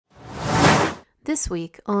This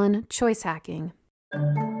week on Choice Hacking.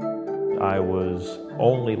 I was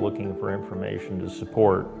only looking for information to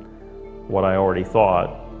support what I already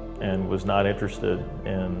thought and was not interested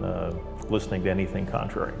in listening to anything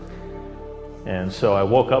contrary. And so I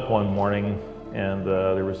woke up one morning and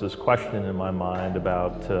there was this question in my mind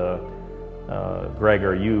about, Greg,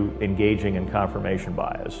 are you engaging in confirmation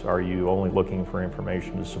bias? Are you only looking for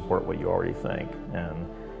information to support what you already think? And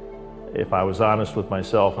if I was honest with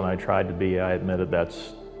myself, and I tried to be, I admitted that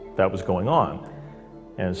was going on.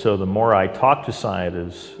 And so the more I talked to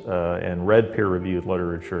scientists and read peer-reviewed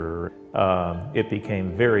literature, it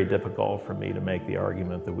became very difficult for me to make the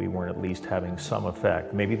argument that we weren't at least having some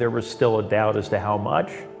effect. Maybe there was still a doubt as to how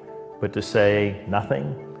much, but to say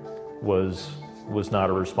nothing was not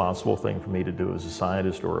a responsible thing for me to do as a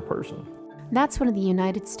scientist or a person. That's one of the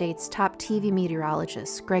United States' top TV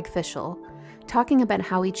meteorologists, Greg Fischel, talking about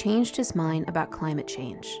how he changed his mind about climate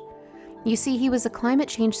change. You see, he was a climate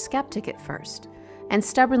change skeptic at first, and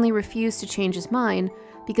stubbornly refused to change his mind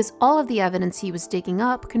because all of the evidence he was digging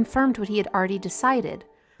up confirmed what he had already decided,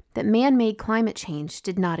 that man-made climate change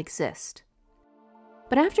did not exist.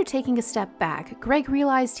 But after taking a step back, Greg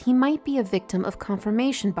realized he might be a victim of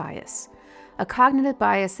confirmation bias, a cognitive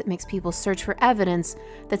bias that makes people search for evidence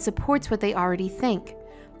that supports what they already think,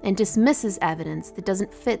 and dismisses evidence that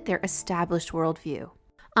doesn't fit their established worldview.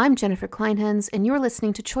 I'm Jennifer Kleinhens, and you're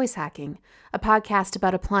listening to Choice Hacking, a podcast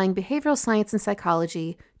about applying behavioral science and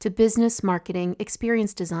psychology to business, marketing,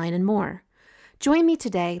 experience design, and more. Join me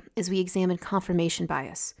today as we examine confirmation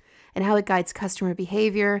bias and how it guides customer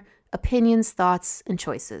behavior, opinions, thoughts, and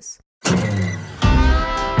choices.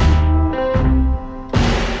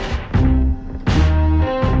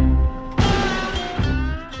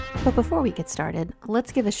 But before we get started,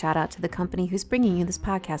 let's give a shout out to the company who's bringing you this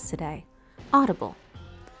podcast today, Audible.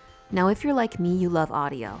 Now, if you're like me, you love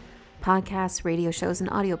audio, podcasts, radio shows, and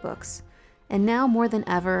audiobooks. And now more than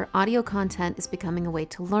ever, audio content is becoming a way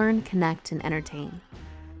to learn, connect, and entertain.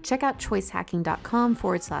 Check out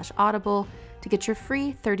choicehacking.com/audible to get your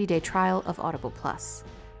free 30-day trial of Audible Plus.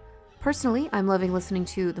 Personally, I'm loving listening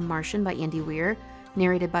to The Martian by Andy Weir,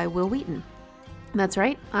 narrated by Will Wheaton. That's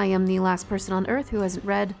right, I am the last person on Earth who hasn't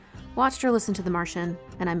read, watched, or listened to The Martian,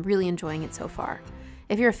 and I'm really enjoying it so far.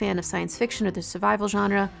 If you're a fan of science fiction or the survival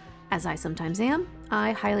genre, as I sometimes am,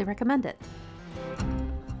 I highly recommend it.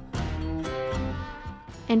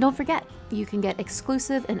 And don't forget, you can get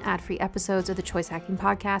exclusive and ad-free episodes of the Choice Hacking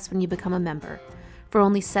Podcast when you become a member. For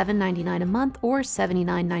only $7.99 a month or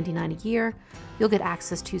 $79.99 a year, you'll get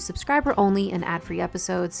access to subscriber-only and ad-free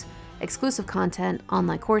episodes, exclusive content,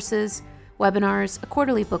 online courses, webinars, a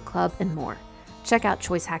quarterly book club, and more. Check out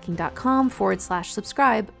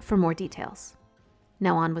choicehacking.com/subscribe for more details.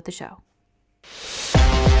 Now on with the show.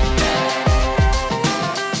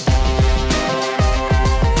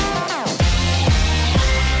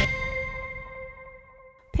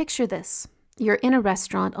 Picture this. You're in a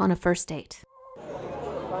restaurant on a first date.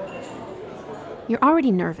 You're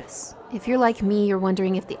already nervous. If you're like me, you're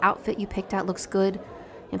wondering if the outfit you picked out looks good,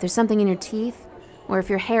 if there's something in your teeth, or if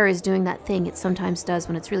your hair is doing that thing it sometimes does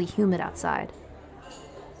when it's really humid outside.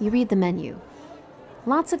 You read the menu.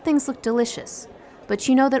 Lots of things look delicious, but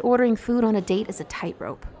you know that ordering food on a date is a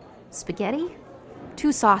tightrope. Spaghetti?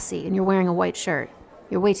 Too saucy, and you're wearing a white shirt.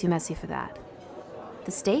 You're way too messy for that.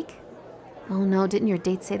 The steak? Oh no, didn't your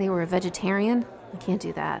date say they were a vegetarian? I can't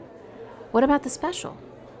do that. What about the special?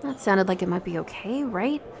 That sounded like it might be okay,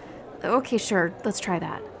 right? Okay, sure, let's try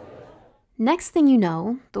that. Next thing you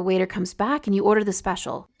know, the waiter comes back and you order the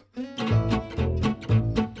special.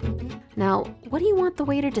 Now, what do you want the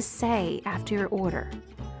waiter to say after your order?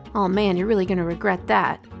 Oh man, you're really gonna regret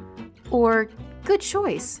that. Or, good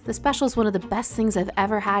choice, the special is one of the best things I've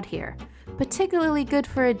ever had here. Particularly good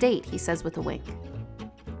for a date, he says with a wink.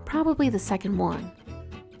 Probably the second one.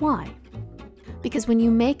 Why? Because when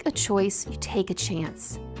you make a choice, you take a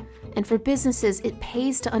chance. And for businesses, it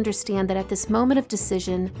pays to understand that at this moment of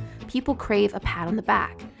decision, people crave a pat on the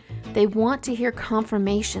back. They want to hear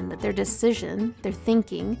confirmation that their decision, their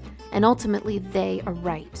thinking, and ultimately they are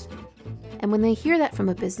right. And when they hear that from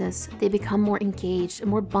a business, they become more engaged and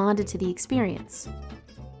more bonded to the experience.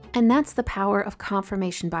 And that's the power of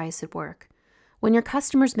confirmation bias at work. When your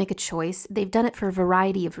customers make a choice, they've done it for a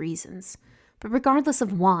variety of reasons. But regardless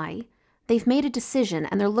of why, they've made a decision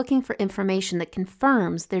and they're looking for information that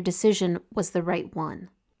confirms their decision was the right one.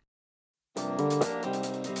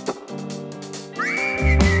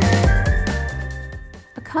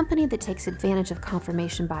 A company that takes advantage of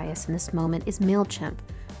confirmation bias in this moment is MailChimp,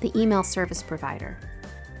 the email service provider.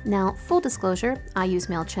 Now, full disclosure, I use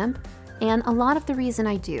MailChimp, And a lot of the reason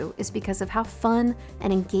I do is because of how fun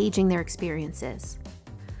and engaging their experience is.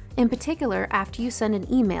 In particular, after you send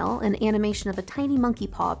an email, an animation of a tiny monkey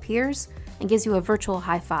paw appears and gives you a virtual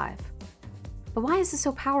high five. But why is this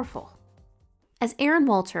so powerful? As Aaron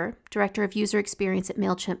Walter, Director of User Experience at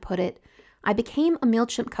MailChimp, put it, I became a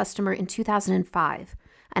MailChimp customer in 2005,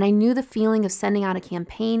 and I knew the feeling of sending out a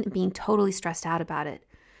campaign and being totally stressed out about it.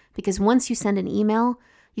 Because once you send an email,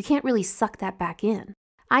 you can't really suck that back in.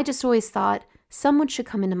 I just always thought, someone should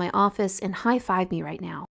come into my office and high-five me right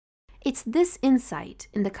now. It's this insight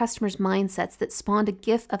into customers' mindsets that spawned a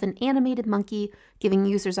GIF of an animated monkey giving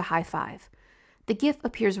users a high five. The GIF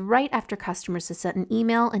appears right after customers have sent an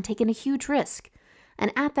email and taken a huge risk.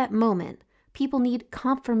 And at that moment, people need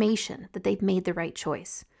confirmation that they've made the right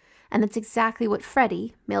choice. And that's exactly what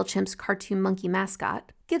Freddy, MailChimp's cartoon monkey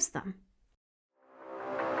mascot, gives them.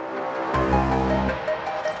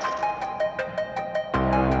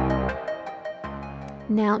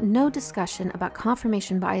 Now, no discussion about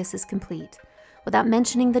confirmation bias is complete without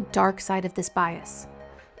mentioning the dark side of this bias.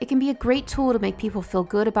 It can be a great tool to make people feel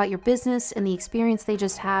good about your business and the experience they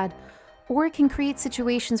just had, or it can create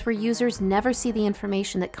situations where users never see the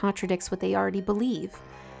information that contradicts what they already believe,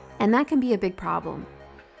 and that can be a big problem.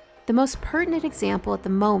 The most pertinent example at the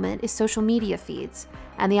moment is social media feeds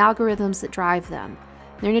and the algorithms that drive them.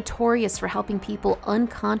 They're notorious for helping people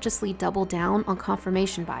unconsciously double down on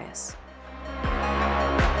confirmation bias.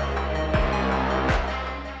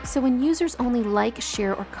 So when users only like,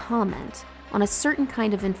 share, or comment on a certain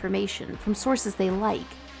kind of information from sources they like,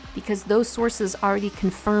 because those sources already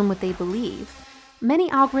confirm what they believe, many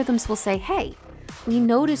algorithms will say, hey, we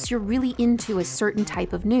notice you're really into a certain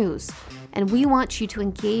type of news, and we want you to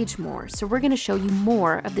engage more, so we're going to show you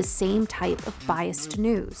more of the same type of biased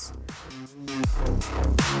news.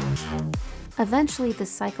 Eventually,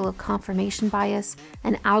 this cycle of confirmation bias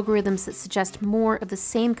and algorithms that suggest more of the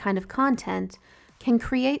same kind of content can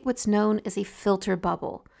create what's known as a filter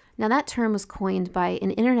bubble. Now, that term was coined by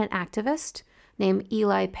an internet activist named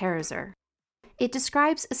Eli Pariser. It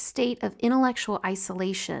describes a state of intellectual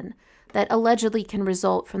isolation that allegedly can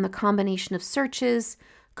result from the combination of searches,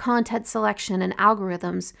 content selection, and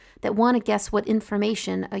algorithms that want to guess what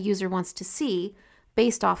information a user wants to see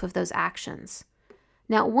based off of those actions.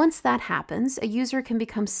 Now, once that happens, a user can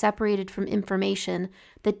become separated from information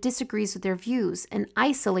that disagrees with their views and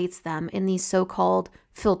isolates them in these so-called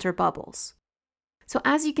filter bubbles. So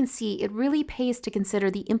as you can see, it really pays to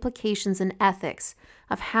consider the implications and ethics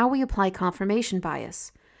of how we apply confirmation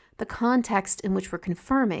bias, the context in which we're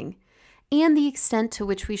confirming, and the extent to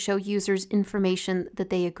which we show users information that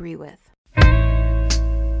they agree with.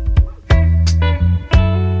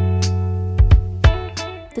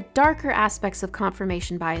 The darker aspects of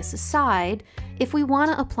confirmation bias aside, if we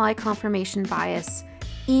want to apply confirmation bias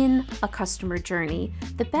in a customer journey,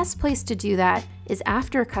 the best place to do that is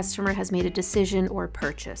after a customer has made a decision or a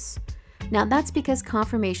purchase. Now, that's because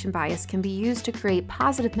confirmation bias can be used to create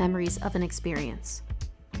positive memories of an experience.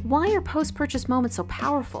 Why are post-purchase moments so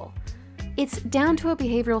powerful? It's down to a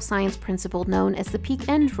behavioral science principle known as the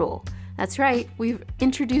peak-end rule. That's right, we've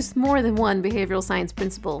introduced more than one behavioral science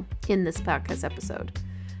principle in this podcast episode.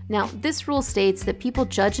 Now, this rule states that people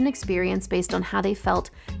judge an experience based on how they felt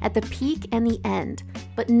at the peak and the end,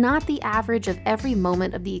 but not the average of every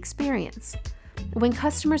moment of the experience. When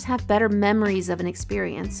customers have better memories of an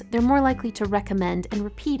experience, they're more likely to recommend and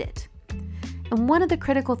repeat it. And one of the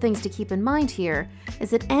critical things to keep in mind here is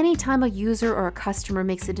that any time a user or a customer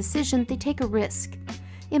makes a decision, they take a risk.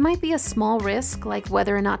 It might be a small risk, like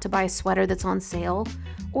whether or not to buy a sweater that's on sale,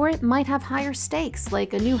 or it might have higher stakes,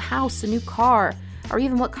 like a new house, a new car, or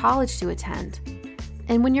even what college to attend.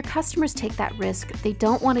 And when your customers take that risk, they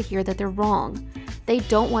don't want to hear that they're wrong. They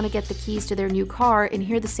don't want to get the keys to their new car and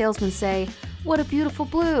hear the salesman say, "What a beautiful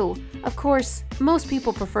blue." Of course, most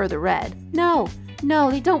people prefer the red. No,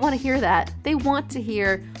 they don't want to hear that. They want to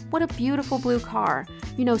hear, "What a beautiful blue car."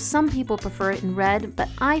 You know, some people prefer it in red, but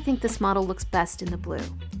I think this model looks best in the blue.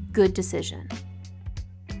 Good decision.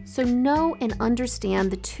 So know and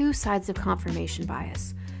understand the two sides of confirmation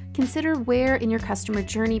bias. Consider where in your customer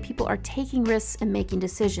journey people are taking risks and making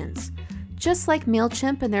decisions. Just like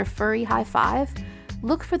MailChimp and their furry high five,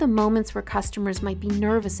 look for the moments where customers might be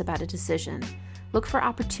nervous about a decision. Look for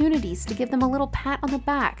opportunities to give them a little pat on the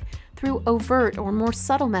back through overt or more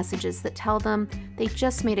subtle messages that tell them they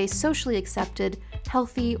just made a socially accepted,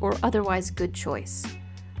 healthy, or otherwise good choice.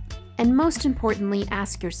 And most importantly,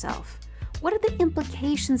 ask yourself, what are the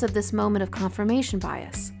implications of this moment of confirmation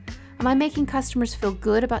bias? Am I making customers feel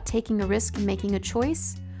good about taking a risk and making a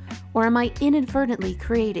choice? Or am I inadvertently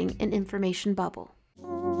creating an information bubble?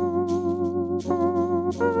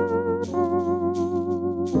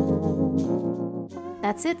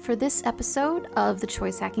 that's it for this episode of the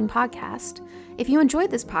Choice Hacking Podcast. If you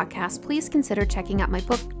enjoyed this podcast, please consider checking out my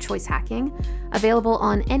book, Choice Hacking, available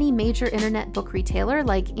on any major internet book retailer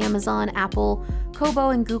like Amazon, Apple, Kobo,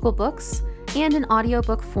 and Google Books, and in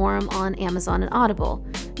audiobook form on Amazon and Audible.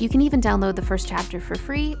 You can even download the first chapter for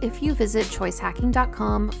free if you visit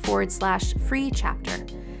choicehacking.com/free chapter.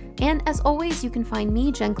 And as always, you can find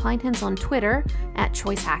me, Jen Kleinhans, on Twitter at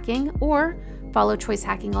Choice Hacking, or follow Choice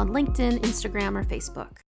Hacking on LinkedIn, Instagram, or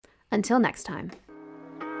Facebook. Until next time.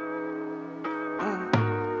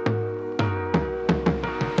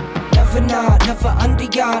 Never not, never under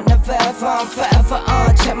yard, never ever, I'm forever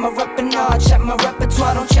on. Check my repertoire, check my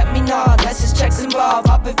repertoire, don't check me not. Let's just checks involved.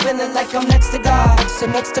 I've been feeling like I'm next to God,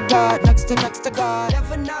 next to God, next to God.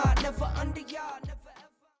 Never not.